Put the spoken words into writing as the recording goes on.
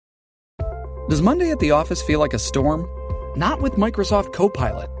Does Monday at the office feel like a storm? Not with Microsoft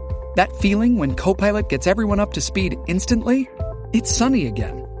Copilot. That feeling when Copilot gets everyone up to speed instantly? It's sunny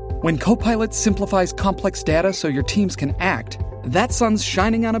again. When Copilot simplifies complex data so your teams can act, that sun's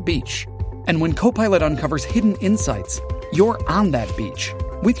shining on a beach. And when Copilot uncovers hidden insights, you're on that beach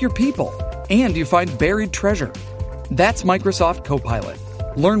with your people, and you find buried treasure. That's Microsoft Copilot.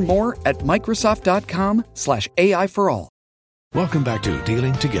 Learn more at Microsoft.com/AI for all. Welcome back to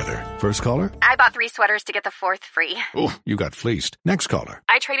Dealing Together. First caller? I bought 3 sweaters to get the 4th free. Oh, you got fleeced. Next caller?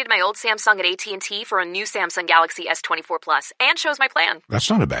 I traded my old Samsung at AT&T for a new Samsung Galaxy S24 Plus and shows my plan. That's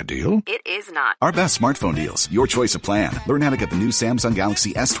not a bad deal. It is not. Our best smartphone deals. Your choice of plan. Learn how to get the new Samsung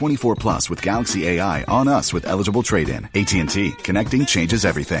Galaxy S24 Plus with Galaxy AI on us with eligible trade-in. AT&T. Connecting changes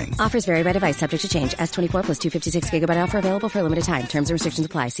everything. Offers vary by device. Subject to change. S24 plus 256 gigabyte offer available for a limited time. Terms and restrictions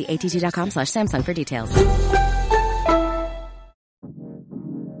apply. See att.com/Samsung for details.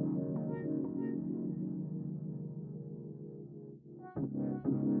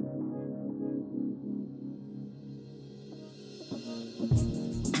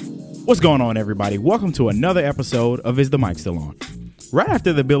 What's going on, everybody? Welcome to another episode of Is the Mic Still On? Right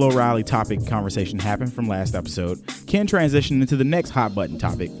after the Bill O'Reilly topic conversation happened from last episode, Ken transitioned into the next hot button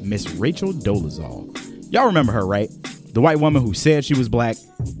topic, Miss Rachel Dolezal. Y'all remember her, right? The white woman who said she was black,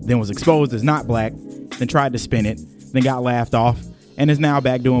 then was exposed as not black, then tried to spin it, then got laughed off, and is now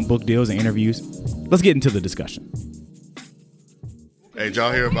back doing book deals and interviews. Let's get into the discussion. Hey, did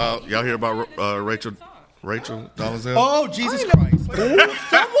y'all hear about Rachel Dolezal? Oh, Jesus Christ.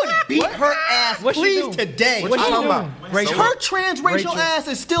 Someone beat her ass, please, today. What you talking about? Her transracial ass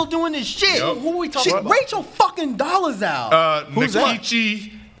is still doing this shit. Yep. Who are we talking about? Rachel fucking Dolezal. Who's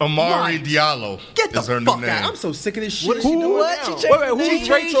Nikichi Amari Diallo Get the is her fuck new name. I'm so sick of this shit. What is she doing now? Who's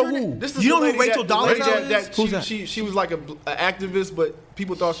Rachel who? This is You the know who lady Rachel Dolezal is? Who's that? She was like an activist, but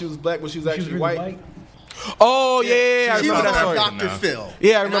people thought she was black, but she was actually white. Oh, yeah, I She was remember that on story. Dr. Phil.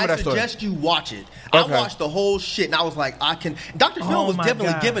 Yeah, I remember that story. I suggest you watch it. Okay. I watched the whole shit, and I was like, Dr. Phil was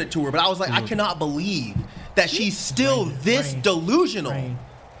definitely giving it to her, but I was like, I cannot believe that she's still this delusional.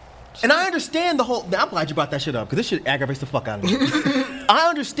 And I understand the whole. I'm glad you brought that shit up, because this shit aggravates the fuck out of me. I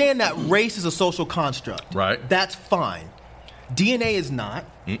understand that race is a social construct. Right. That's fine. DNA is not.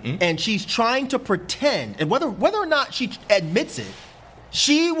 And she's trying to pretend, and whether or not she admits it,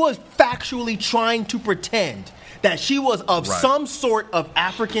 she was factually trying to pretend that she was of some sort of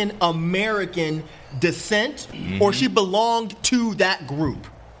African American descent, or she belonged to that group.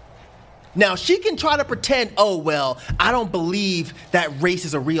 Now, she can try to pretend, oh, well, I don't believe that race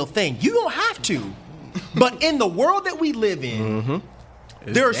is a real thing. You don't have to. But in the world that we live in,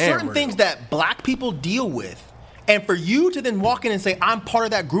 there are certain things that black people deal with. And for you to then walk in and say, I'm part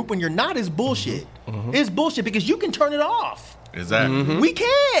of that group when you're not, is bullshit. It's bullshit, because you can turn it off. Exactly. We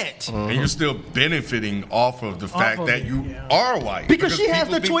can't. And you're still benefiting off of the fact that you are white. Because she has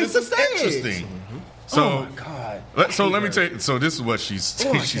people the think choice this to is say it. interesting. So, Oh, my God. So let me tell you. So this is what she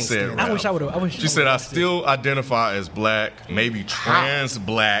said. I wish I would. She said, I still identify as black, maybe trans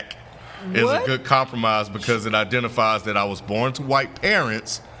black is a good compromise, because it identifies that I was born to white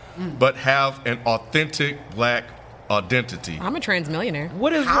parents, but have an authentic black identity. I'm a trans millionaire.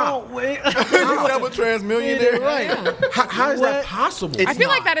 What is wrong with you? Have a trans millionaire? Right. How is that possible? I feel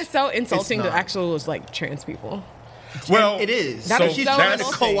like that is so insulting to actual like trans people. Well, it is. That is she's so trying to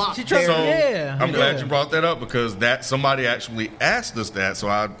insulting. co-opt. I'm glad you brought that up, because somebody actually asked us that. So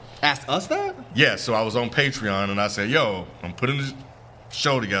I asked us that? Yeah. So I was on Patreon and I said, "Yo, I'm putting this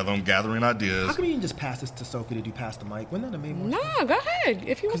show together. I'm gathering ideas." How come you didn't just pass this to Sophie to do pass the mic? Wouldn't that have made more sense? No, go ahead.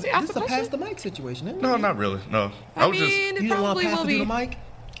 If you want to ask This a is a pass question. the mic situation, isn't it? No, not really. No, I was mean, just. it You don't want probably to pass will to do be. the mic?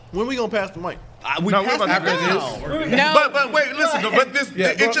 When we gonna pass the mic? We No, passed we're about it to now. No. But wait, listen. But this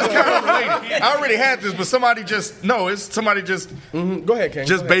it just kind of related. I already had this, but somebody just Go ahead, Ken.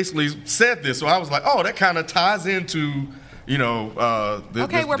 just basically said this, so I was like, oh, that kind of ties into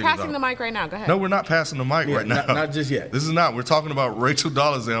Okay, we're passing the mic right now. Go ahead. No, we're not passing the mic right now. Not just yet. This is not. We're talking about Rachel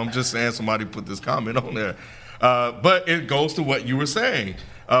Dolezal. I'm just saying somebody put this comment on there. But it goes to what you were saying.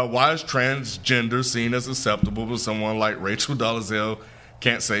 Why is transgender seen as acceptable, but someone like Rachel Dolezal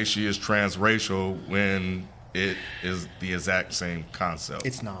can't say she is transracial when it is the exact same concept?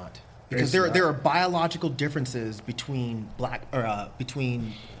 It's not. Because there are biological differences between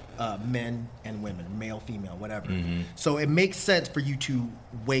men and women, male, female, whatever. So it makes sense for you to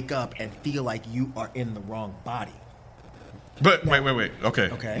wake up and feel like you are in the wrong body. But wait. Okay.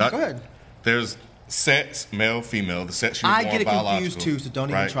 Go ahead. There's sex, male, female. The sex you're I born get it biological, confused too, so don't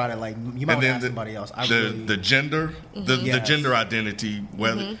even right? try to you might And then ask somebody else. The gender, the Yes. gender identity,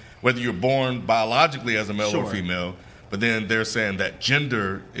 whether you're born biologically as a male or Sure. female, but then they're saying that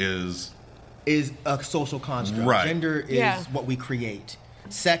gender is is a social construct. Right. Gender is Yeah. what we create.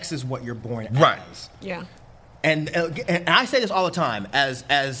 Sex is what you're born Right. as. Yeah. And I say this all the time,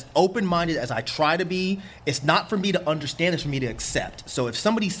 as open-minded as I try to be, it's not for me to understand, it's for me to accept. So if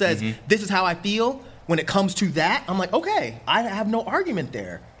somebody says, this is how I feel, when it comes to that, I'm like, okay, I have no argument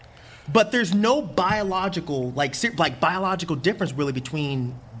there. But there's no biological, biological difference really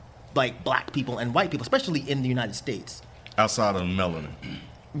between like black people and white people, especially in the United States. Outside of melanin.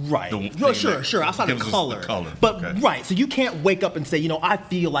 Right. The Sure. Outside of gives us color. the color. But Okay. right. So you can't wake up and say, I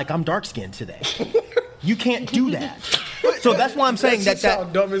feel like I'm dark skinned today. You can't do that. So that's why I'm saying that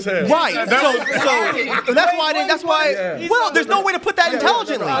sound dumb as hell. Right. So that's why. Well, there's no way to put that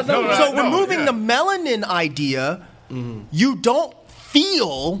intelligently. So removing the melanin idea, you don't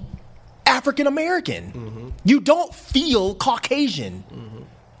feel African American. You don't feel Caucasian.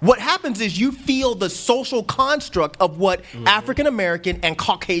 What happens is you feel the social construct of what African American and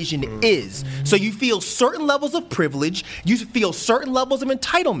Caucasian is. So you feel certain levels of privilege. You feel certain levels of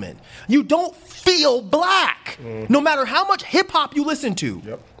entitlement. You don't feel black, no matter how much hip hop you listen to.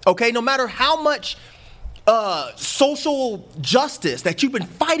 Yep. Okay, no matter how much social justice that you've been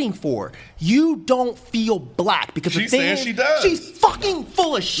fighting for, you don't feel black because She's the thing saying is, she does. she's fucking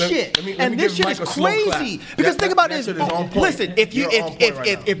full of shit. let me And this give shit is Mike a slow clap. crazy. Because think about that this. shit is on point. Listen, if You're on point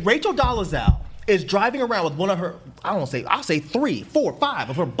right now. if Rachel Dolezal is driving around with one of her, I'll say 3, 4, 5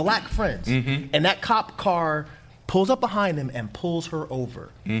 of her black friends, and that cop car pulls up behind them and pulls her over,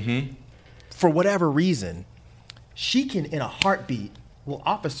 for whatever reason, she can, in a heartbeat, well,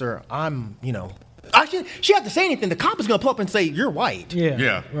 officer, Actually, she had to say anything. The cop is going to pull up and say, you're white.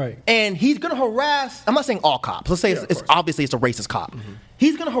 Yeah. Right. And he's going to harass, I'm not saying all cops. Let's say it's obviously it's a racist cop.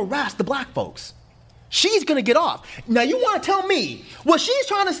 He's going to harass the black folks. She's going to get off. Now, you want to tell me what she's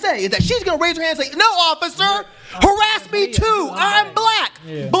trying to say is that she's going to raise her hand and say, no, officer, harass me too. I'm black.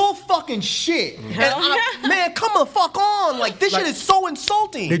 Bull fucking shit. And man, come the fuck on. Like, this shit is so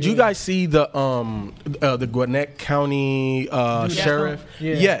insulting. Did you guys see the Gwinnett County sheriff?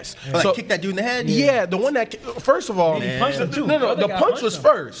 Yeah. Yes. Like, kick that dude in the head? Yeah, the one that first of all, He punched him too. No, the punch was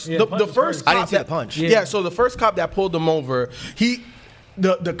first. Yeah, the punch was first first. I didn't cop see the that- punch. Yeah, so the first cop that pulled him over,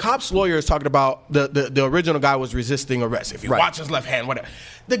 the cop's lawyer is talking about the original guy was resisting arrest. If you watch his left hand, whatever.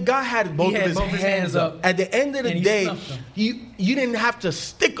 The guy had both of his hands up. At the end of the day, you didn't have to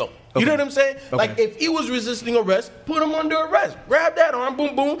stick him. You know what I'm saying? Okay. Like, if he was resisting arrest, put him under arrest. Grab that arm,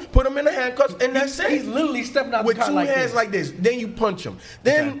 boom, boom, put him in the handcuffs, and that's it. He's literally stepping out with the car two like hands this. like this. Then you punch him.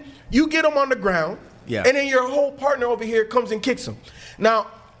 Then you get him on the ground. Yeah. And then your whole partner over here comes and kicks him. Now,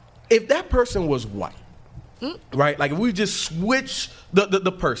 if that person was white, right? Like, if we just switch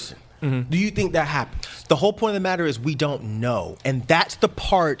the person, do you think that happens? The whole point of the matter is we don't know. And that's the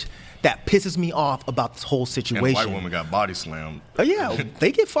part that pisses me off about this whole situation. And a white woman got body slammed. Oh, yeah,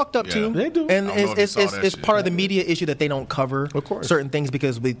 they get fucked up too. They do. And I don't know if you it's saw that shit. part of the media issue that they don't cover certain things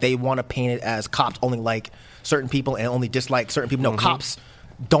because they want to paint it as cops only like certain people and only dislike certain people. No, cops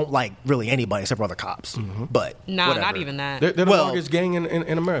don't like really anybody except for other cops. But Nah, whatever. not even that. They're the Well- largest gang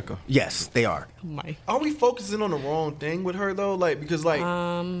in America. Yes, they are. My. Are we focusing on the wrong thing with her though? Like, because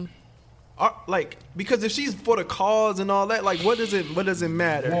because if she's for the cause and all that, like, what does it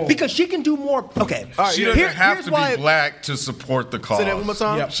matter? Because she can do more. Okay, She doesn't have to be black to support the cause. Say that one more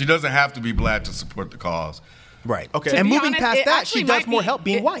time. She doesn't have to be black to support the cause. Right. Okay. To And be moving honest, past it that, actually she does might more be- help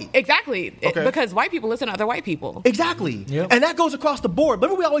being white. Exactly. Okay. Because white people listen to other white people. Exactly. And that goes across the board.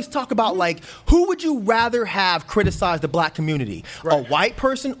 Remember we always talk about, like, who would you rather have criticize the black community? A white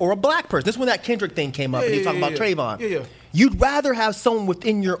person or a black person? This is when that Kendrick thing came up and he was talking about Trayvon. Yeah. You'd rather have someone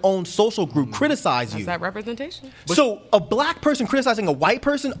within your own social group criticize you. That's that representation. So a black person criticizing a white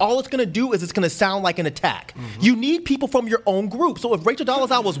person, all it's going to do is it's going to sound like an attack. You need people from your own group. So if Rachel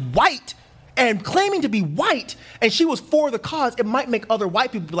Dolezal was white and claiming to be white and she was for the cause, it might make other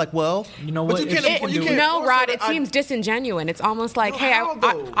white people be like, well, You know what? you can't- If she you can do can't- it- No, Rod, it I- seems disingenuous. It's almost like, No, hey, how,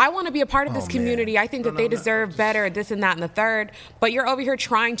 though? I want to be a part of this community. I think that they deserve better, this and that and the third. But you're over here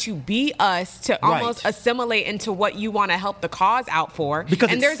trying to be us to almost assimilate into what you want to help the cause out for.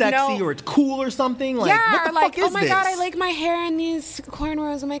 because and it's sexy or it's cool or something. Like, yeah, what the or like, fuck is oh my this? God, I like my hair in these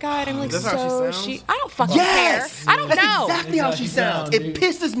cornrows. Oh my God, I'm like That's how she so sounds? I don't fucking Yes, care. I don't That's know. exactly how she sounds. It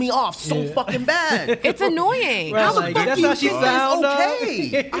pisses me off so fucking bad. It's annoying. Right, How the like, fuck that's do you how she think sound, that's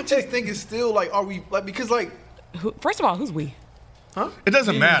okay? I just think it's still like, are we like, because like, First of all, who's we? It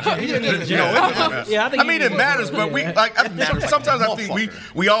doesn't matter. Yeah, It doesn't matter. Yeah, I mean, it matters, but we like. Sometimes I think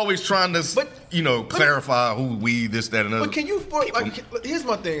we always trying to, clarify who we, this, that, and other. but can you here's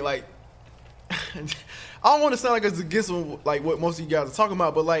my thing, like, I don't want to sound like it's against like what most of you guys are talking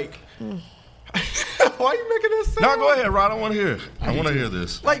about, but like, Why are you making this sound? No, go ahead, Rod. I want to hear. I want to hear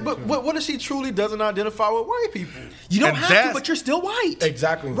this. Like, but what if she truly doesn't identify with white people? You don't have to, but you're still white.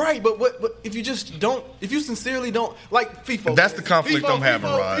 Exactly. Right, but if you just don't, if you sincerely don't, like FIFO. That's the conflict I'm having,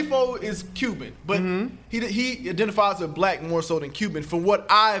 Rod. FIFO is Cuban, but he identifies with black more so than Cuban, from what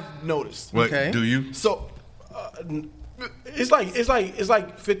I've noticed. What, do you? So. It's like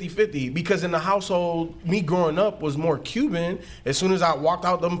 50-50 because in the household, me growing up was more Cuban. As soon as I walked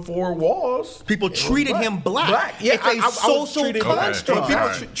out them 4 walls, people treated him black. Yeah, it's a social construct.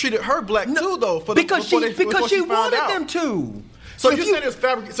 People treated her black too, though, because she wanted them to. So you're saying it's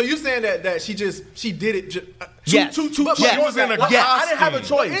fabric? So you're saying that she did it? Yes. She was in a costume. I didn't have a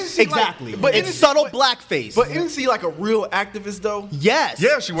choice. Exactly. But it's subtle blackface. But isn't she like a real activist though? Yes.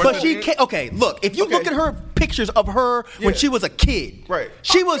 Yeah, she was. But she can't. Okay, look. If you look at her pictures of her when she was a kid, right?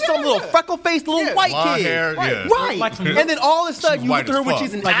 She was some little freckle-faced little white blonde kid, hair, right? And then all of a sudden you look at her when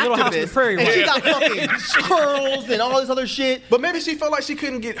she's an activist, and she got fucking curls and all this other shit. But maybe she felt like she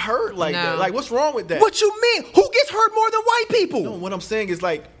couldn't get hurt like that. Like, what's wrong with that? What you mean? Who gets hurt more than white people? No, what I'm saying is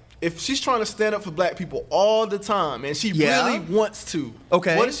like, if she's trying to stand up for black people all the time and she really wants to,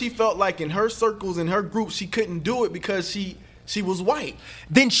 what if she felt like in her circles, in her group, she couldn't do it because she was white?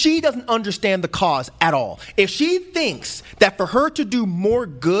 Then she doesn't understand the cause at all. If she thinks that for her to do more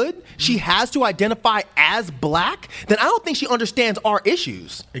good, she has to identify as black, then I don't think she understands our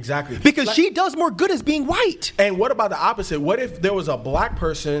issues. Exactly. Because she does more good as being white. And what about the opposite? What if there was a black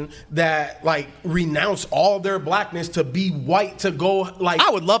person that like renounced all their blackness to be white to go like?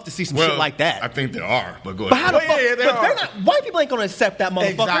 I would love to see some shit like that. I think there are, but go ahead. But how the fuck? They're not. White people ain't gonna accept that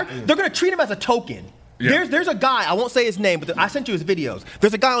motherfucker. Exactly. They're gonna treat him as a token. Yeah. There's a guy, I won't say his name, but I sent you his videos.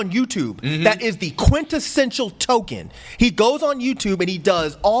 There's a guy on YouTube that is the quintessential token. He goes on YouTube and he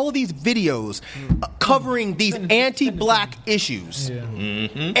does all of these videos covering these anti-black issues. Yeah.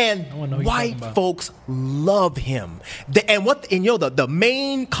 And white folks love him. The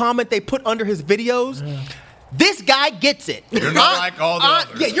main comment they put under his videos, this guy gets it. You're not like all the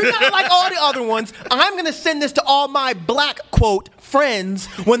others. Yeah, you're not like all the other ones. I'm going to send this to all my black, quote, friends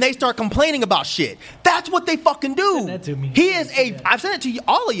when they start complaining about shit. That's what they fucking do. Send that to me. I've sent it to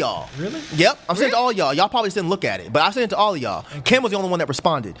all of y'all. Really? Yep. I've sent it to all of y'all. Y'all probably didn't look at it, but I sent it to all of y'all. Okay. Kim was the only one that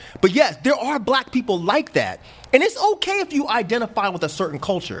responded. But yes, there are black people like that. And it's okay if you identify with a certain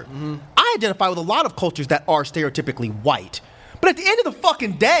culture. I identify with a lot of cultures that are stereotypically white. But at the end of the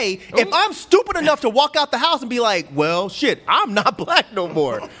fucking day, if I'm stupid enough to walk out the house and be like, well, shit, I'm not black no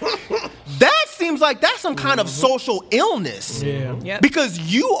more, that seems like that's some kind of social illness. Yeah. Yep. Because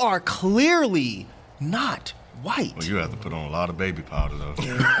you are clearly not white. Well, you have to put on a lot of baby powder, though.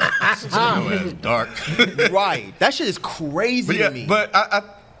 It's dark. Right. That shit is crazy to me. But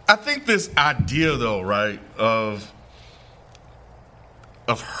I think this idea, though, right, of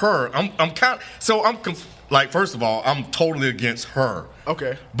her, like, first of all, I'm totally against her.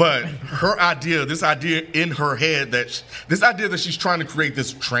 Okay. But this idea in her head this idea that she's trying to create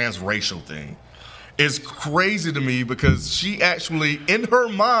this transracial thing is crazy to me because she actually, in her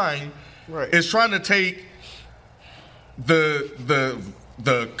mind, is trying to take the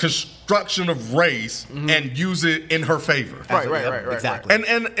construction of race and use it in her favor. Right. Exactly.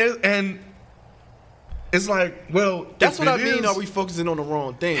 And it's like, well, that's what I mean. Are we focusing on the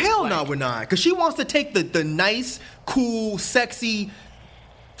wrong thing? Hell no, we're not. Because she wants to take the nice, cool, sexy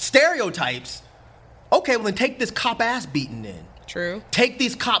stereotypes. Okay, well then take this cop ass beating in. True. Take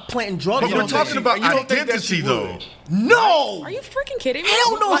these cop planting drugs. But we're talking about identity, though. No. Are you freaking kidding me?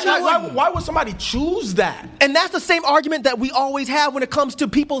 Hell no. Why would somebody choose that? And that's the same argument that we always have when it comes to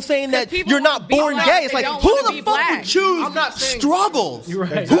people saying that you're not born gay. It's like, who the fuck would choose struggle?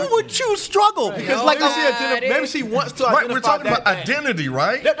 Right. Who would choose struggle? Because maybe she wants to identify. Right, we're talking about identity,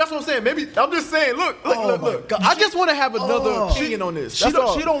 right? That's what I'm saying. Maybe I'm just saying. Look. I just want to have another opinion on this. She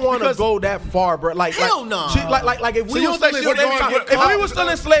don't want to go that far, bro. Like, hell no. Like if we were still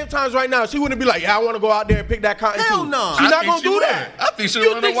in slave times right now, she wouldn't be like, yeah, I want to go out there and pick that cotton too. Hell no. She's not gonna do that. I think she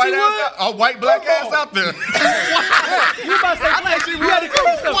would run a white black ass out there. You about to say black? You had to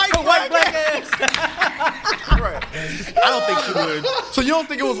come white black ass. Right. I don't think she would. So you don't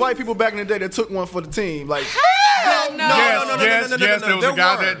think it was white people back in the day that took one for the team? Like, hell no. Yes, there was a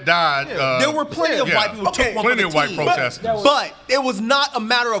guy that died. There were plenty of white people who took one for the plenty of white team. protesters. But it was not a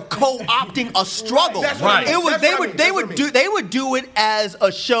matter of co-opting a struggle. Right. It was they would do it as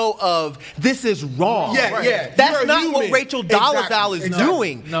a show of this is wrong. Yeah. That's not what Rachel Dolezal is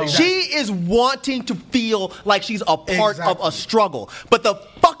doing. No. She is wanting to feel like she's a part of a struggle. But the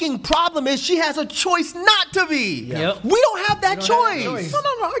fucking problem is she has a choice not to be. Yep. We don't have that choice. No,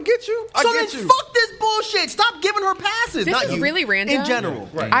 I get you. So then fuck this bullshit. Stop giving her passes. This is really random. In general.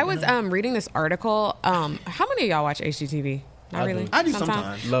 Right. I was reading this article. How many of y'all watch HGTV? Not really. I do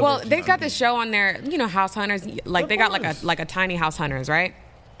sometimes. Well, they've got this show on there, House Hunters. Like, they got like a tiny House Hunters, right?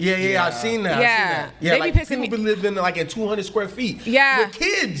 Yeah, I've seen that. Yeah, Yeah, they like be pissing me. People been living like in 200 square feet. Yeah, with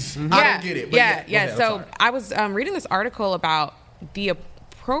kids. Yeah. I don't get it. But yeah. So I was reading this article about the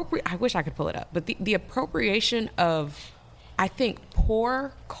appropriate. I wish I could pull it up, but the appropriation of, I think,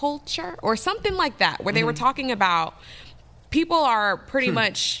 poor culture or something like that, where they were talking about people are pretty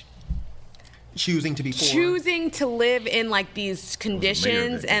much choosing to be poor. Choosing to live in like these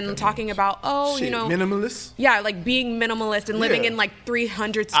conditions and talking about, minimalist. Yeah, like being minimalist and living in like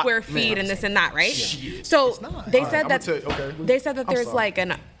 300 square feet and this and that, right? So they said that they said that there's like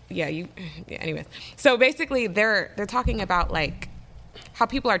anyways. So basically they're talking about like how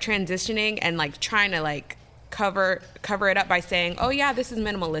people are transitioning and like trying to like cover it up by saying, oh yeah, this is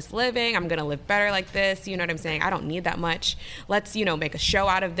minimalist living, I'm gonna live better like this, you know what I'm saying, I don't need that much, let's make a show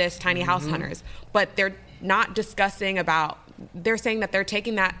out of this, tiny house hunters. But they're not discussing about, they're saying that they're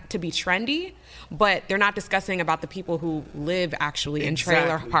taking that to be trendy, but they're not discussing about the people who live actually in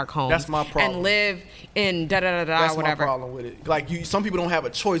trailer park homes. That's my problem. And live in whatever. That's my problem with it. Like some people don't have a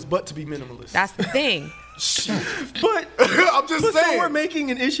choice but to be minimalist. That's the thing. But I'm just saying. So we're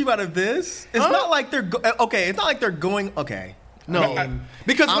making an issue out of this. It's not like they're okay. It's not like they're going. Okay. No,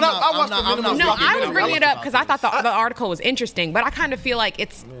 because when I watched the minimalist. No, I was bringing it up because I thought the article was interesting, but I kind of feel like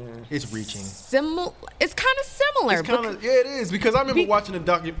it's reaching. It's kind of similar. It is because I remember watching the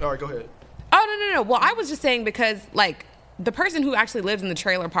documentary. All right, go ahead. Oh no. Well, I was just saying because like the person who actually lives in the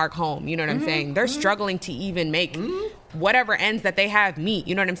trailer park home, you know what I'm saying? They're struggling to even make whatever ends that they have meet.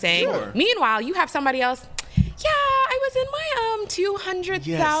 You know what I'm saying? Sure. Meanwhile, you have somebody else. Yeah, I was in my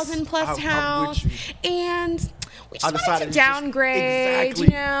 200,000 plus house, and we just wanted to downgrade,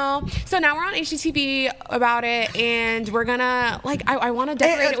 So now we're on HGTV about it, and we're gonna I want to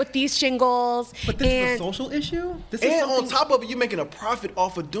decorate it with these shingles. But this is a social issue. This is on top of it, you're making a profit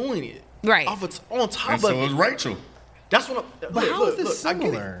off of doing it, right? On top and of so it, is Rachel. That's what. But how is this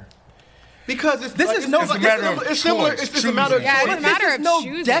similar? Because it's a matter of choice. It's a matter of choice. It's a matter of no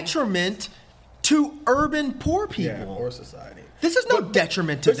choosing. Detriment to urban poor people or society. This is no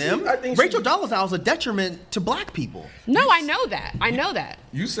detriment to them. Rachel Dolezal is a detriment to black people. No, I know that.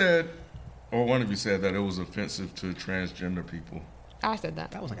 You said, or one of you said that it was offensive to transgender people. I said that.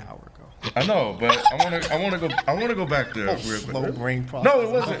 That was like an hour ago. I know, but I want to go back there real quick. Slow brain process. No, it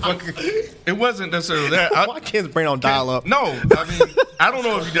wasn't. It wasn't necessarily that. My kid's brain on dial up. No, I mean, I don't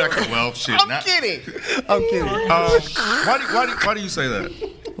know if you did. Well, shit. I'm kidding. Why do you say that?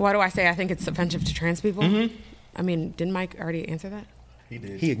 Why do I say I think it's offensive to trans people? Mm-hmm. I mean, didn't Mike already answer that? He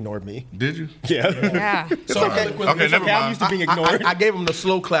did. He ignored me. Did you? Yeah. So, okay, never mind. I'm used to being ignored. I gave him the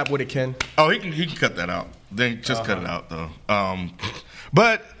slow clap with it, Ken. Oh, he can cut that out. Then just cut it out though.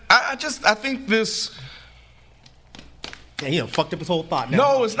 But I think this. Yeah, he fucked up his whole thought now.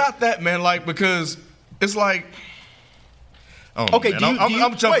 No, it's not that, man. Like, because it's like. Oh, okay, man,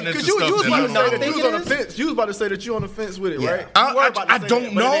 I'm jumping into stuff. You was on the fence. You was about to say that you on the fence with it, right? I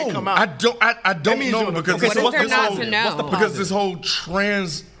don't know. I don't know because because this whole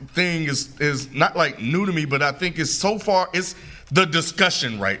trans thing is not like new to me, but I think it's so far it's the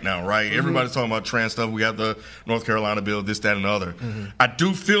discussion right now, right? Mm-hmm. Everybody's talking about trans stuff. We have the North Carolina bill, this, that, and the other. Mm-hmm. I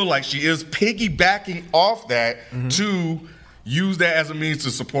do feel like she is piggybacking off that to use that as a means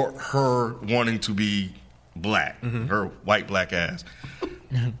to support her wanting to be black, her white black ass.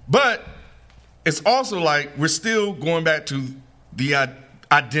 But it's also like we're still going back to the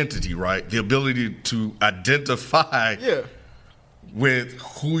identity, right? The ability to identify with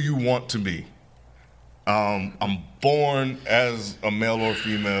who you want to be. I'm born as a male or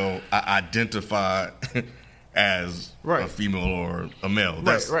female. I identify as a female or a male.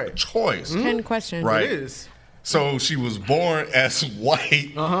 That's a choice. Good question. Right? It is. So she was born as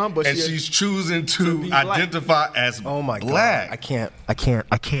white, but and she's choosing to identify as black. God. I can't. I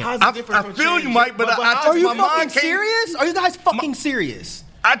feel you, Mike, but are you my fucking mind serious? Are you guys fucking serious?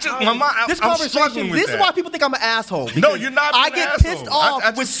 My mind. This I'm conversation. struggling with This that. is why people think I'm an asshole. No, you're not. I get pissed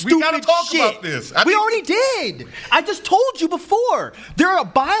off with stupid we gotta talk shit. about this. We already did. I just told you before. There are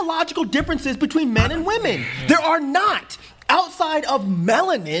biological differences between men and women. There are not. Outside of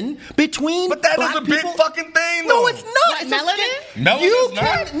melanin between But that black is a big people. fucking thing, though. No, it's not. It's melanin? Melanin you is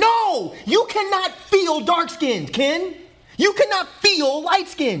not. can no. You cannot feel dark skinned, Ken. You cannot feel light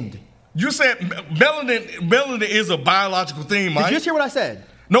skinned. You said melanin is a biological thing, Mike. Did you just hear what I said?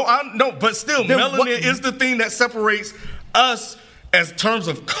 No, but still, Then melanin what- is the thing that separates us as terms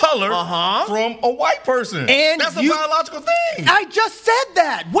of color from a white person. And that's a biological thing. I just said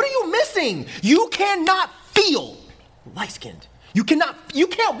that. What are you missing? You cannot feel light-skinned. You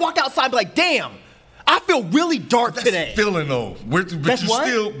can't walk outside and be like, damn, I feel really dark today. Feeling though. But that's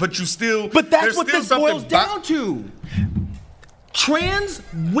what this boils down to. Trans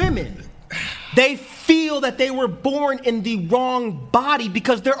women, they feel that they were born in the wrong body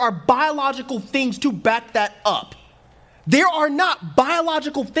because there are biological things to back that up. There are not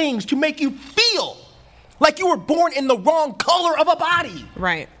biological things to make you feel like you were born in the wrong color of a body.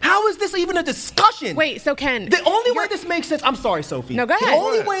 Right. How is this even a discussion? Wait, so Ken... The only way this makes sense... I'm sorry, Sophie. No, go ahead. The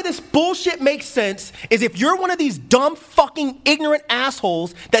only way this bullshit makes sense is if you're one of these dumb, fucking, ignorant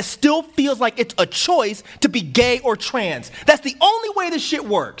assholes that still feels like it's a choice to be gay or trans. That's the only way this shit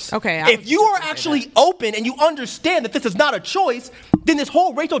works. Okay. If you are actually open and you understand that this is not a choice, then this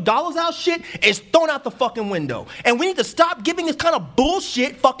whole Rachel Dolezal shit is thrown out the fucking window. And we need to stop giving this kind of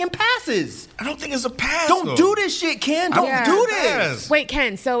bullshit fucking passes. I don't think it's a pass. Don't do this shit, Ken. Don't do this. Wait,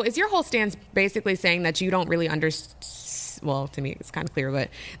 Ken, so is your whole stance basically saying that you don't really understand, well, to me it's kind of clear, but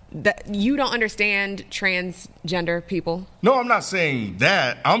that you don't understand transgender people? No, I'm not saying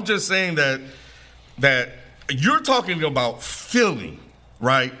that. I'm just saying that you're talking about feeling,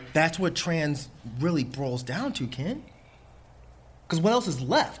 right? That's what trans really boils down to, Ken. Because what else is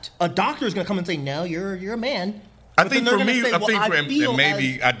left? A doctor is going to come and say, no, you're a man. I think for me,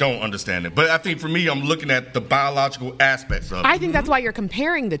 maybe I don't understand it, but I think for me, I'm looking at the biological aspects of it. I think that's why you're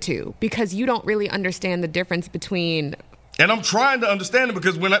comparing the two, because you don't really understand the difference between... And I'm trying to understand it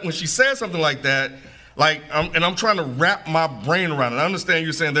because when she says something like that, I'm trying to wrap my brain around it. I understand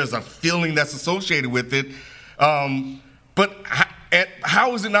you're saying there's a feeling that's associated with it, but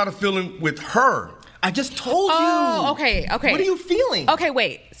how is it not a feeling with her? I just told you. Oh, okay. What are you feeling? Okay,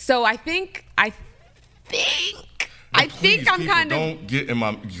 wait. So I think I'm kind of... Don't get in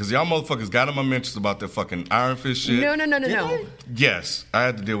my... Because y'all motherfuckers got in my mentions about that fucking Iron Fist shit. No. Yes, I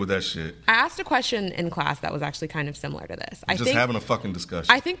had to deal with that shit. I asked a question in class that was actually kind of similar to this. Having a fucking discussion.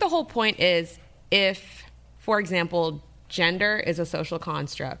 I think the whole point is if, for example, gender is a social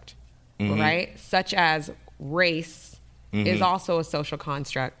construct, right? Such as race is also a social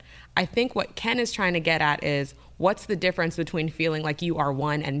construct. I think what Ken is trying to get at is what's the difference between feeling like you are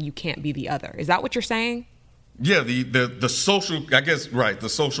one and you can't be the other? Is that what you're saying? Yeah, the social, I guess, right, the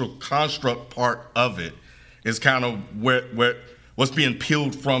social construct part of it is kind of what's being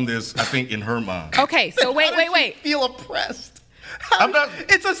peeled from this, I think, in her mind. Okay, so wait. Feel oppressed.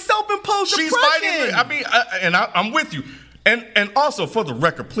 It's a self-imposed she's oppression. Fighting, I'm with you. And also, for the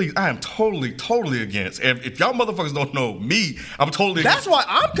record, please, I am totally against. If y'all motherfuckers don't know me, I'm totally against. That's why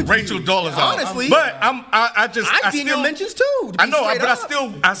I'm confused. Rachel Dolezal. Honestly. But I see in your mentions too. I know,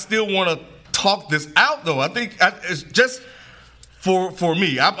 but I still want to talk this out, though. I think it's just for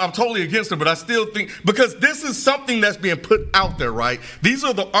me. I'm totally against it, but I still think, because this is something that's being put out there, right? These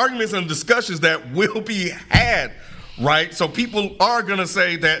are the arguments and discussions that will be had, right? So people are going to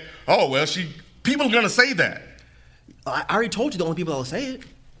say that, oh, well, people are going to say that. I already told you the only people that will say it.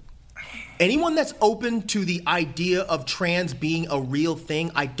 Anyone that's open to the idea of trans being a real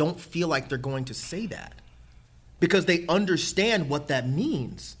thing, I don't feel like they're going to say that. Because they understand what that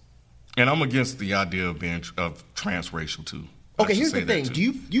means. And I'm against the idea of being transracial too. Okay, here's the thing. Do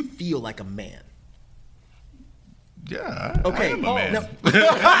you feel like a man? Yeah. Okay. I am a man. No.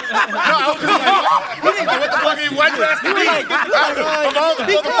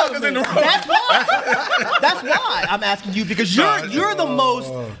 That's why I'm asking you, because you're the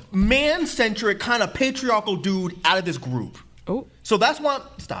most man-centric kind of patriarchal dude out of this group. Oh. So that's why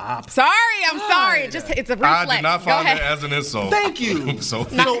stop. Sorry, I'm sorry. It's a reflex. I did not find that as an insult. Thank you. So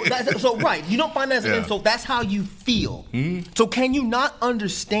right, you don't find that as an insult. That's how you feel. So can you not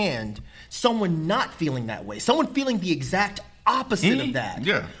understand someone not feeling that way? Someone feeling the exact opposite of that.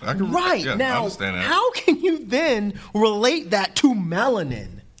 Yeah, I can. Right, yeah, now, I understand that. How can you then relate that to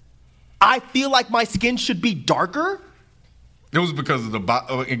melanin? I feel like my skin should be darker. It was because of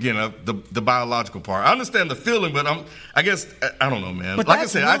the biological part. I understand the feeling, but I guess I don't know, man. But like I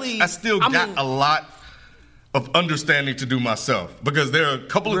said, I still got a lot of understanding to do myself, because there are a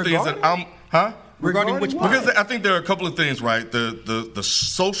couple of things that Regarding which part? Because I think there are a couple of things, right? The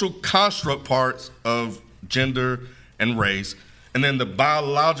social construct parts of gender and race, and then the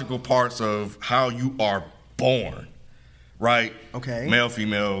biological parts of how you are born, right? Okay. Male,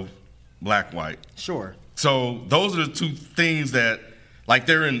 female, black, white. Sure. So those are the two things that, like,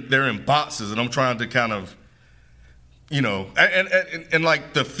 they're in boxes, and I'm trying to kind of, and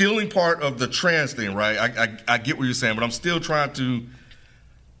like the feeling part of the trans thing, right? I get what you're saying, but I'm still trying to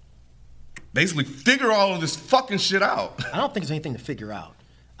basically figure all of this fucking shit out. I don't think there's anything to figure out.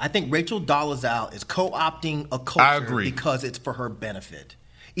 I think Rachel Dolezal is co-opting a culture because it's for her benefit.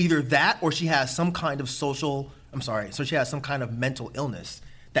 Either that or she has some kind of so she has some kind of mental illness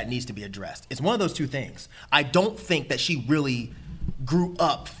that needs to be addressed. It's one of those two things. I don't think that she really grew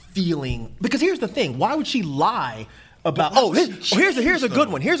up feeling, because here's the thing, why would she lie about, here's a good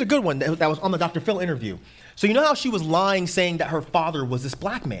one. Here's a good one that was on the Dr. Phil interview. So you know how she was lying saying that her father was this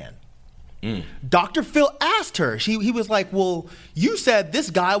black man? Dr. Phil asked her, he was like, well, you said this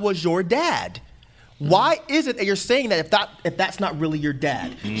guy was your dad. Why is it that you're saying that if that's not really your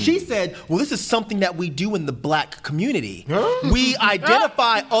dad? She said, well, this is something that we do in the black community. We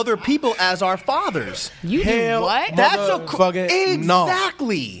identify other people as our fathers. You do what? That's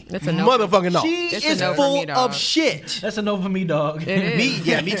exactly. That's a no. Motherfucking no. She It's is a no for full me, dog. of shit. That's a no for me, dog. Me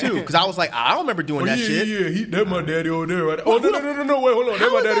too. Because I was like, I don't remember doing that shit. Yeah, that's my daddy over there, right? Oh, no, wait, hold on.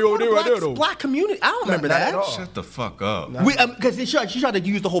 That's my daddy over there, right there, though. Black community. I don't remember that. Shut the fuck up. Because she tried to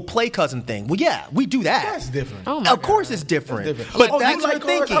use the whole play cousin thing. Well, yeah, we do that. That's different. Oh my Of course it's different. But that's you your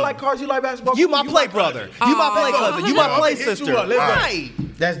thinking. I like cars, you like basketball. You my play brother. You my play cousin. You my play sister. Right.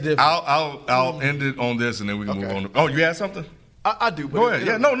 That's different. I'll end it on this and then we can move on. Oh, you had something? I do. Go ahead.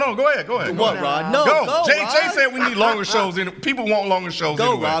 Yeah, no, go ahead. What, Rod? No, go. Jay Rod. said we need longer shows. People want longer shows.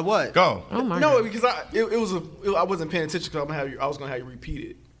 Go, anyway. Rod. What? Go. Oh my No, God. because I wasn't paying attention because I was gonna have you repeat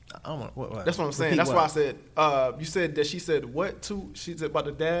it. What? That's what I'm saying. Repeat That's what? why I said. You said that she said what too? She said about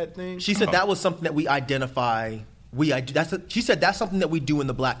the dad thing. She said that was something that we identify. She said that's something that we do in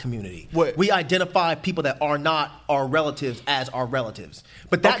the black community. What? We identify people that are not our relatives as our relatives.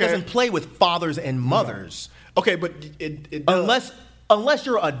 But that doesn't play with fathers and mothers. Okay, but it does. Unless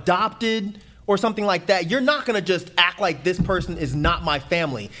you're adopted or something like that, you're not going to just act like this person is not my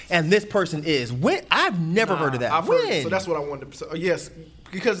family and this person is. I've never heard of that. I've heard, so that's what I wanted to say. Yes,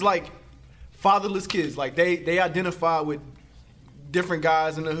 because like fatherless kids, like they identify with different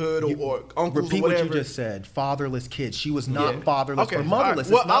guys in the hood or uncles Repeat or whatever. what you just said. Fatherless kids. She was not fatherless or all motherless.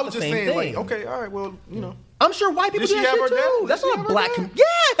 right. Well, it's not I was the just same saying, thing. like, okay, all right, well, you know. I'm sure white people Did do she that have shit her dad? too. That's Did she not a have her black. dad?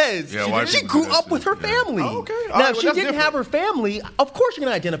 Yes. Yeah, white She people grew do that up with her shit, yeah. family. Oh, okay. All Now, right, if she well, didn't that's have her family, of course you're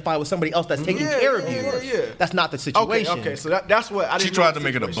going to identify with somebody else that's taking care of you. Yeah. That's not the situation. Okay, so that's what I didn't She tried to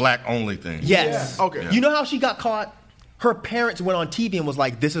make it a black only thing. Yes. Yeah. Okay. You know how she got caught? Her parents went on TV and was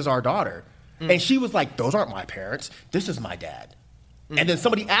like, "This is our daughter," and she was like, "Those aren't my parents. This is my dad." And then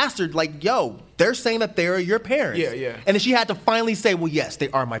somebody asked her, like, yo, they're saying that they're your parents. Yeah. And then she had to finally say, well, yes, they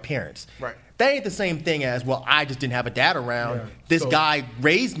are my parents. Right. That ain't the same thing as, well, I just didn't have a dad around. Yeah. This guy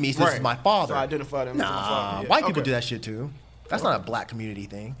raised me, so this is my father. So I identify them as my father. Yeah. White people do that shit too. That's not a black community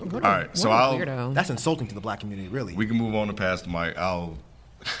thing. All right, so That's insulting to the black community, really. we can move on to past the mic.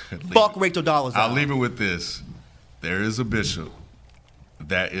 Fuck Rachel Dolezal. I'll leave it with this. There is a bishop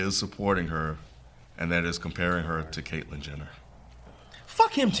that is supporting her and that is comparing her to Caitlyn Jenner.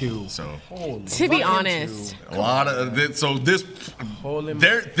 Fuck him too. So, to be honest, a lot of this,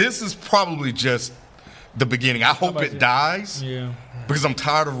 this is probably just the beginning. I hope it dies. Yeah. Because I'm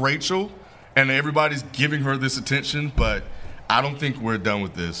tired of Rachel and everybody's giving her this attention, but I don't think we're done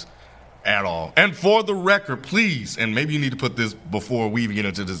with this at all. And for the record, please, and maybe you need to put this before we even get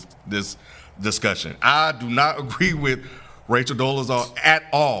into this discussion. I do not agree with Rachel Dolezal at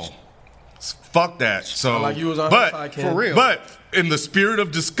all. Fuck that. So, like you was on her side, Ken. For real. But in the spirit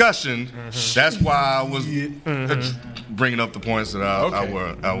of discussion, that's why I was bringing up the points that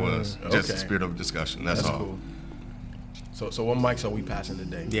I was. Just the spirit of discussion. That's all. Cool. So what mics are we passing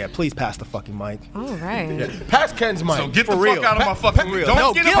today? Yeah, please pass the fucking mic. all right. Pass Ken's mic. So get For the real. fuck out of my fucking real. Don't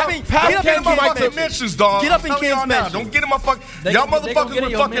No, get get up in my Ken's fucking mentions, dog. Get up in I'm telling Ken's y'all now, mentions. Don't get in my fucking. Y'all motherfuckers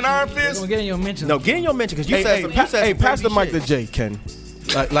with fucking Iron Fist. They're gonna get in your mentions. No, get in your mention because you said some. Hey, pass the mic shit. to Jay, Ken.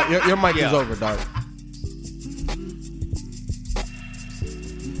 Like your mic is over, dog.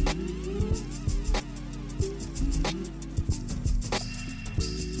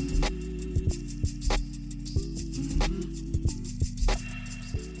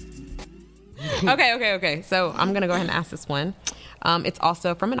 Okay. So I'm going to go ahead and ask this one. It's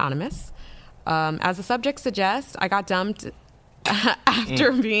also from Anonymous. As the subject suggests, I got dumped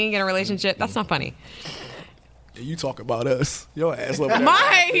after being in a relationship. That's not funny. You talk about us. Your ass over there.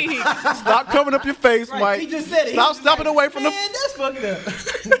 Mike! Stop covering up your face, Mike. He just said it. Stop stepping away from Man, that's fucking up.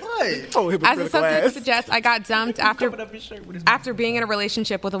 What? Oh, As the hypocritical subject ass. suggests, I got dumped Covered up his shirt with his after being in a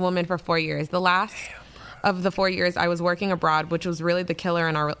relationship with a woman for 4 years. The last of the 4 years, I was working abroad, which was really the killer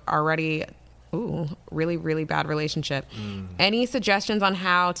in our already really, really bad relationship. Any suggestions on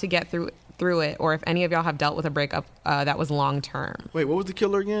how to get through it, or if any of y'all have dealt with a breakup that was long term? Wait, what was the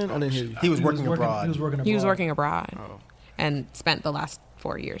killer again? I didn't hear you. He was working abroad. He was working abroad and spent the last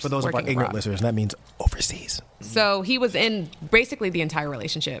 4 years. For those of our ignorant listeners, that means overseas. So he was in basically the entire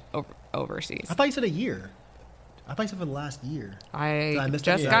relationship overseas. I thought you said a year. I thought you said for the last year. I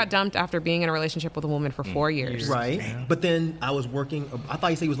just got dumped after being in a relationship with a woman for 4 years. Right. Damn. But then I was working. I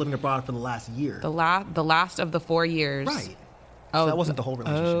thought you said he was living abroad for the last year. The last of the 4 years. Right. So that wasn't the whole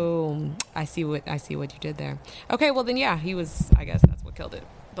relationship. Oh, I see what you did there. Okay, well then, yeah, he was. I guess that's what killed it.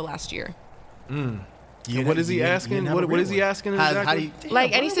 The last year. What is he asking? What is he asking exactly?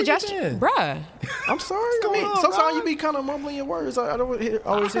 Like any suggestion, bruh? I'm sorry. Sometimes you be kind of mumbling your words. I don't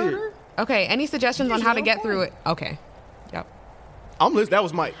always hear. Okay, any suggestions on how to get through it? Okay, yep. I'm listening. That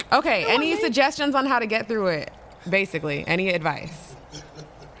was Mike. Okay, any suggestions on how to get through it? Basically, any advice?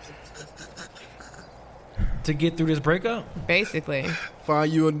 To get through this breakup? Basically.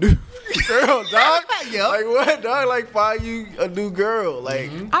 Find you a new girl, dog. Like what, dog? Like find you a new girl.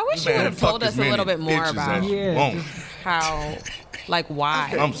 Like I wish you would have told us a little bit more about how, like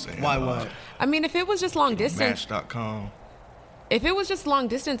why. I'm saying why what? I mean, if it was just long distance. Match.com. If it was just long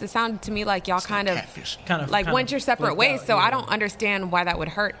distance, it sounded to me like y'all kind of went your separate ways. So I don't understand why that would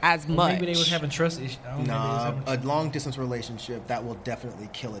hurt as much. Maybe they was having trust issues. Nah, a long distance relationship that will definitely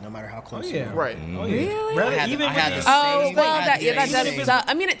kill it, no matter how close you are. Right. Really? I had the same. That does suck.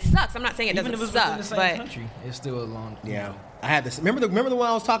 I mean, it sucks. I'm not saying it doesn't suck, the same but country, it's still a long. Yeah. I had this. Remember the one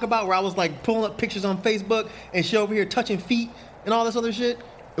I was talking about where I was like pulling up pictures on Facebook and she over here touching feet and all this other shit?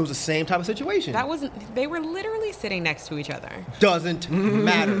 It was the same type of situation. They were literally sitting next to each other. Doesn't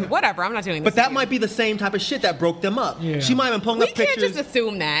matter. Whatever, I'm not doing this. But that might be the same type of shit that broke them up. Yeah. She might have been pulling up pictures. We can't just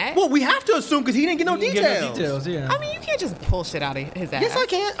assume that. Well, we have to assume because he didn't get no details. I mean, you can't just pull shit out of his ass. Yes, I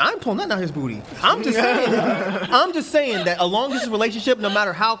can. I'm pulling nothing out of his booty. I'm just saying that a long distance relationship, no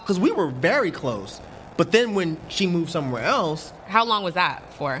matter how, because we were very close. But then when she moved somewhere else. How long was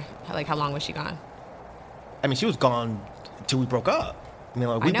that for? Like, how long was she gone? I mean, she was gone until we broke up. I mean,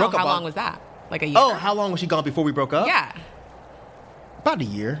 like, we broke up. How long was that? Like a year? Oh, how long was she gone before we broke up? Yeah. About a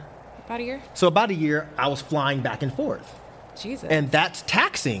year. About a year? So about a year, I was flying back and forth. Jesus. And that's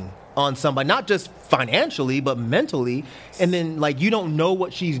taxing on somebody, not just financially, but mentally. And then, like, you don't know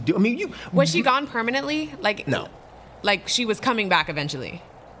what she's doing. I mean, Was she gone permanently? Like, no. Like, she was coming back eventually?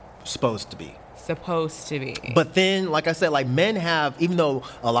 Supposed to be. But then, like I said, like, men have, even though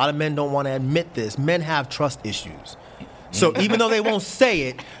a lot of men don't want to admit this, men have trust issues. So even though they won't say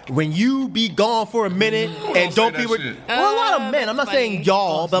it, when you be gone for a minute and don't be with, a lot of men. I'm not saying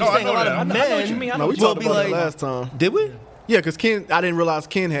y'all, but I'm saying a lot of men we talked about like, last time. Did we? Yeah, because Ken, I didn't realize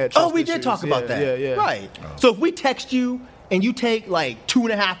Ken had trust we did talk about that. Yeah. Right. So if we text you and you take like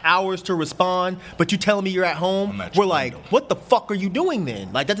 2.5 hours to respond, but you telling me you're at home, we're like, what the fuck are you doing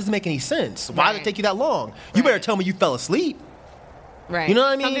then? Like, that doesn't make any sense. Why did it take you that long? You better tell me you fell asleep. Right. You know what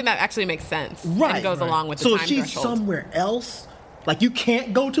I mean? Something that actually makes sense. Right. And goes along with the time threshold. So if she's somewhere else, like you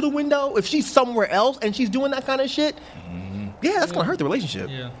can't go to the window. If she's somewhere else and she's doing that kind of shit, yeah, that's going to hurt the relationship.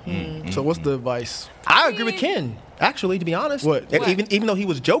 Yeah. So what's the advice? I agree with Ken, actually, to be honest. What? Even though he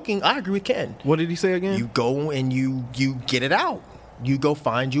was joking, I agree with Ken. What did he say again? You go and you get it out. You go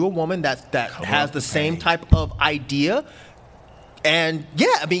find you a woman that has the same type of idea. And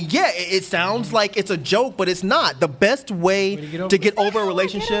it sounds like it's a joke, but it's not. The best way to get over a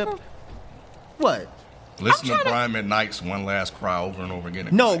relationship. What? Listen to Brian McKnight's One Last Cry over and over again.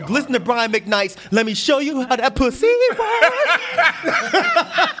 No, listen to Brian McKnight's Let Me Show You How That Pussy Works.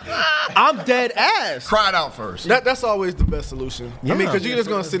 I'm dead ass. Cry it out first. That's always the best solution. Yeah. I mean, because you're just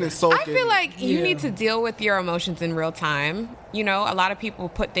going to sit and sulk. I feel like you need to deal with your emotions in real time. You know, a lot of people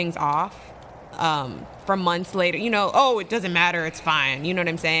put things off. For months later, it doesn't matter, it's fine. You know what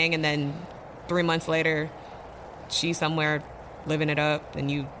I'm saying? And then 3 months later, she's somewhere living it up and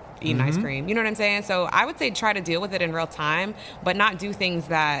you eating ice cream. You know what I'm saying? So I would say try to deal with it in real time, but not do things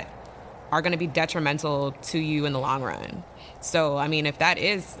that are going to be detrimental to you in the long run. So, I mean, if that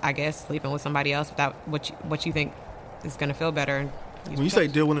is, I guess, sleeping with somebody else without what you think is going to feel better. When you say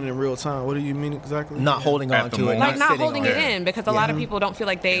deal with it in real time, what do you mean exactly? Not holding on to it. Like not holding it in, because a lot of people don't feel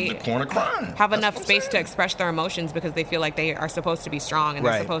like they in the corner crying. Have enough space to express their emotions because they feel like they are supposed to be strong and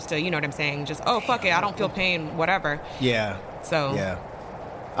they're supposed to, you know what I'm saying, just, fuck it, I don't feel pain, whatever. Yeah. So. Yeah.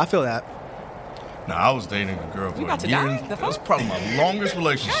 I feel that. No, I was dating a girl for a year. That was probably my longest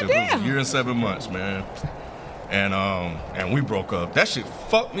relationship. It was a year and 7 months, man. And we broke up. That shit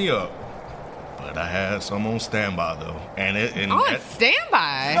fucked me up. But I had some on standby though,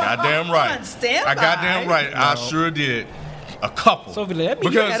 standby. Goddamn right. On standby. I goddamn right. No. I sure did. A couple. So that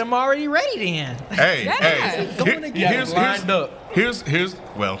means you had them already ready then. Hey, here's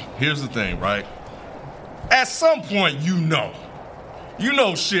the thing, right? At some point, you know you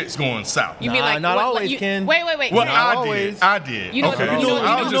know shit's going south. You mean like not always, Ken? Wait. Well, I did. You know okay.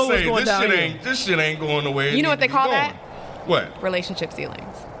 I was just saying this shit ain't going the way. You know what they call that? What? Relationship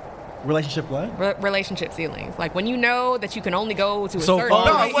ceilings. Relationship what? Relationship ceilings. Like when you know that you can only go to a certain.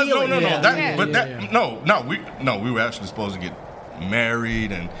 No. We were actually supposed to get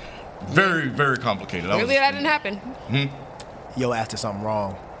married and very, very complicated. Really, that didn't happen. Yo asked us something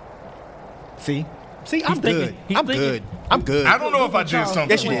wrong. See, I'm good. I'm good. I don't know if I did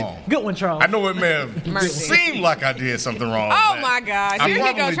something wrong. Good one, Charles. I know it may have seemed like I did something wrong. Oh my gosh! Here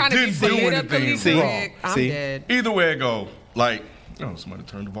you go trying to be politically correct. I'm dead. Either way it go, like. Oh, somebody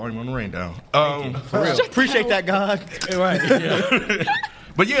turned the volume on the rain down. For real. Appreciate that, God. Right. Yeah.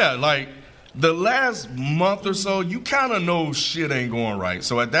 But yeah, like the last month or so, you kind of know shit ain't going right.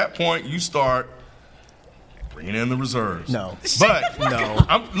 So at that point, you start bringing in the reserves. No. But no.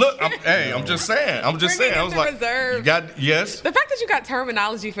 I'm just saying. I was like, reserve. You got yes. The fact that you got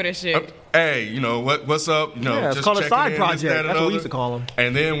terminology for this shit. Hey, you know what's up? You know, it's just called a side in, project. That's what we used to call them.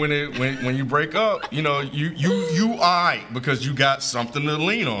 And then when you break up, you know, you alright because you got something to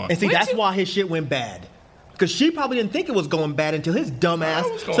lean on. And see, that's why his shit went bad. Because she probably didn't think it was going bad until his dumb ass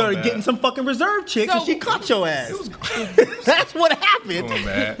started getting some fucking reserve chicks and she caught your ass. That's what happened. Going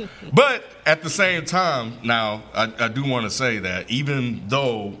bad. But at the same time, now, I do want to say that even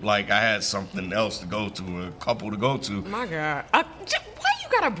though, like, I had something else to go to, a couple to go to. My God. Why you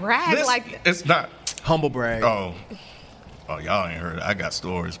gotta brag like that? It's not. Humble brag. Oh, y'all ain't heard it. I got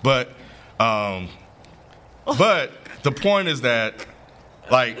stories. But the point is that,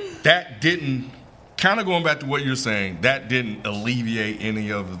 like, that didn't. Kind of going back to what you're saying, that didn't alleviate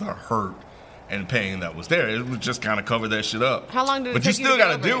any of the hurt and pain that was there. It was just kind of cover that shit up. How long did it But take you still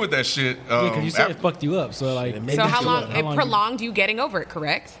got to deal with that shit. Yeah, because you said it fucked you up. So like, so how long it prolonged you getting over it?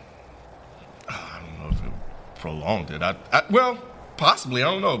 Correct? I don't know if it prolonged it. Well, possibly. I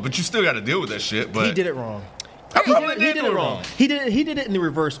don't know. But you still got to deal with that shit. But he did it wrong. I probably did it wrong. He did it in the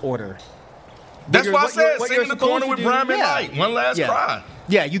reverse order. That's why I said sit in the corner with Brian McKnight. One last cry.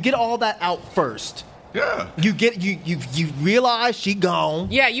 Yeah, you get all that out first. Yeah. You realize she gone.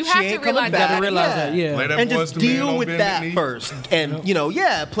 Yeah, you have to realize that. And just deal with that first. And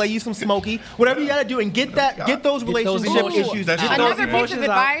play you some Smokey, whatever you gotta do, and get those relationship issues. Another piece of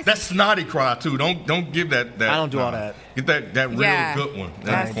advice. That snotty cry too. Don't give that. I don't do all that. Get that real good one.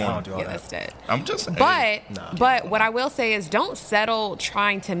 I don't do all that. That's dead. I'm just saying. But what I will say is don't settle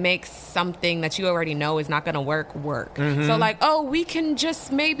trying to make something that you already know is not gonna work. Mm-hmm. So like, we can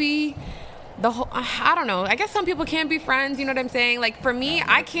just maybe. I don't know. I guess some people can be friends. You know what I'm saying? Like for me,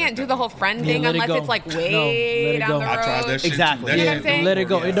 I can't do the whole friend thing unless it's like way down the road. I tried that shit exactly. Too. You know what I'm saying? Let it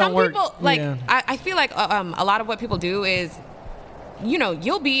go. It don't work. Some people I feel like a lot of what people do is,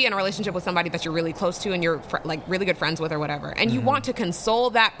 you'll be in a relationship with somebody that you're really close to and you're like really good friends with or whatever, and you want to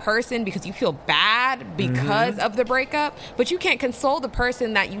console that person because you feel bad because of the breakup, but you can't console the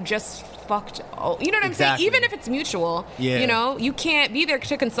person that you just fucked. You know what I'm saying? Even if it's mutual, you can't be there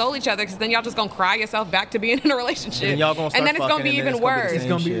to console each other because then y'all just gonna cry yourself back to being in a relationship, and y'all gonna start then it's gonna be even worse. It's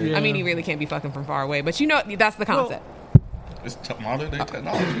gonna be. I mean, you really can't be fucking from far away, but that's the concept. It's modern day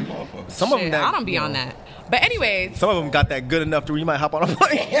technology, motherfucker. Some of them I don't be on that. But anyways, some of them got that good enough to where you might hop on a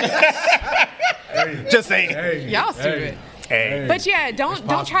plane. Just saying. Y'all stupid. But yeah, don't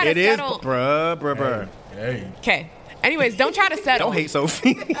try to settle. Bruh. Okay. Anyways, don't try to settle. Don't hate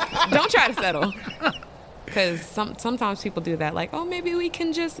Sophie. Don't try to settle. Because sometimes people do that. Like, maybe we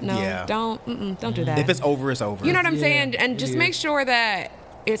can just don't do that. If it's over, it's over. You know what I'm saying? And just make sure that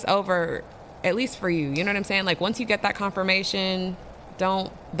it's over. At least for you. You know what I'm saying? Like, once you get that confirmation,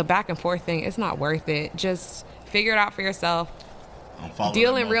 the back and forth thing, it's not worth it. Just figure it out for yourself.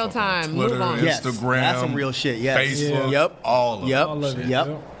 Deal in real time. Twitter, move on. Instagram. That's some real shit. Yes. Facebook. Yep. All of it.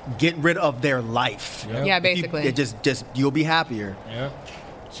 Yep. Get rid of their life. Yep. Yeah, basically. Just you'll be happier. Yeah.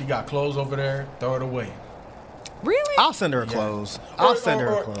 She got clothes over there. Throw it away. Really? I'll send her clothes. I'll send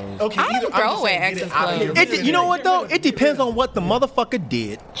her clothes. Okay, I don't throw away ex's clothes. You know what though? It depends on what the motherfucker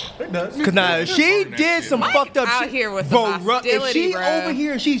did. It does. Cause now if she did some fucked up out shit, here with some if she hostility, over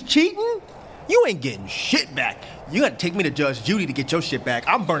here and she's cheating, you ain't getting shit back. You gotta take me to Judge Judy to get your shit back.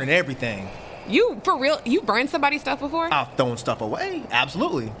 I'm burning everything. You, for real, you burned somebody's stuff before? I've thrown stuff away.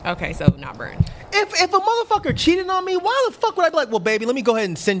 Absolutely. Okay, so not burned. If a motherfucker cheated on me, why the fuck would I be like, well, baby, let me go ahead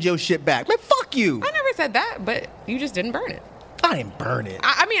and send your shit back? Man, fuck you. I never said that, but you just didn't burn it. I didn't burn it.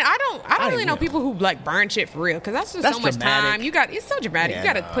 I mean, I don't really know people who like burn shit for real because that's so much time. It's so dramatic. Yeah,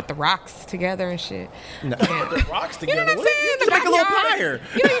 you got to put the rocks together and shit. No. The rocks together. You know what I'm saying? To make a little pyre.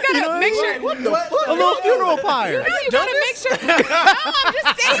 You got to make sure. What the fuck? A little funeral pyre. You got to make sure. No, I'm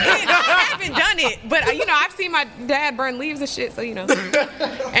just saying. I haven't done it, but I've seen my dad burn leaves and shit, so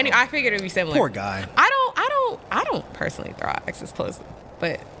Anyway, I figured it'd be similar. Poor guy. I don't personally throw out ex's clothes,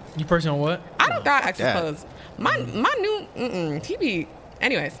 but you personally what? I don't throw out ex's clothes. My new TV.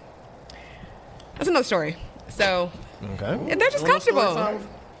 Anyways, that's another story. So they're just comfortable.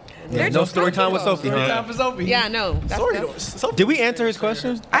 No story time with Sophie. Story time for Sophie. Yeah, no. Did we answer his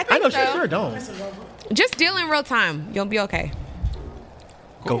questions? I know she sure don't. Just deal in real time. You'll be okay.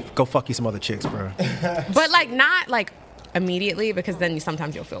 Go fuck you some other chicks, bro. But not immediately, because then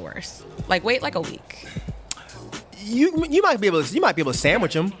sometimes you'll feel worse. Wait a week. You might be able to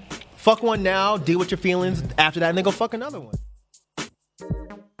sandwich them. Fuck one now, deal with your feelings after that, and then go fuck another one.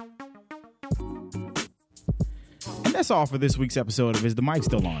 And that's all for this week's episode of Is the Mic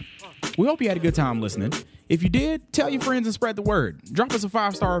Still On? We hope you had a good time listening. If you did, tell your friends and spread the word. Drop us a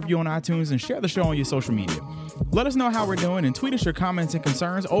 5-star review on iTunes and share the show on your social media. Let us know how we're doing and tweet us your comments and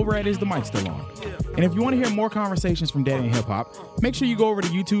concerns over at Is the Mic Still On? And if you want to hear more conversations from Daddy and Hip Hop, make sure you go over to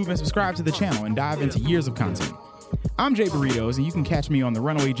YouTube and subscribe to the channel and dive into years of content. I'm Jay Burritos, and you can catch me on the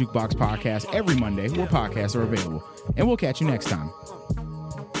Runaway Jukebox podcast every Monday where podcasts are available. And we'll catch you next time.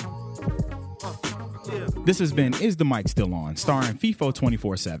 This has been Is the Mic Still On? Starring FIFO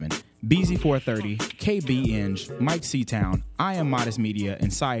 24/7, BZ430, KB Inge, Mike Seatown, I Am Modest Media,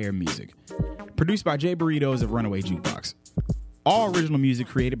 and Sire Music. Produced by Jay Burritos of Runaway Jukebox. All original music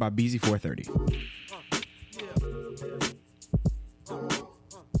created by BZ430.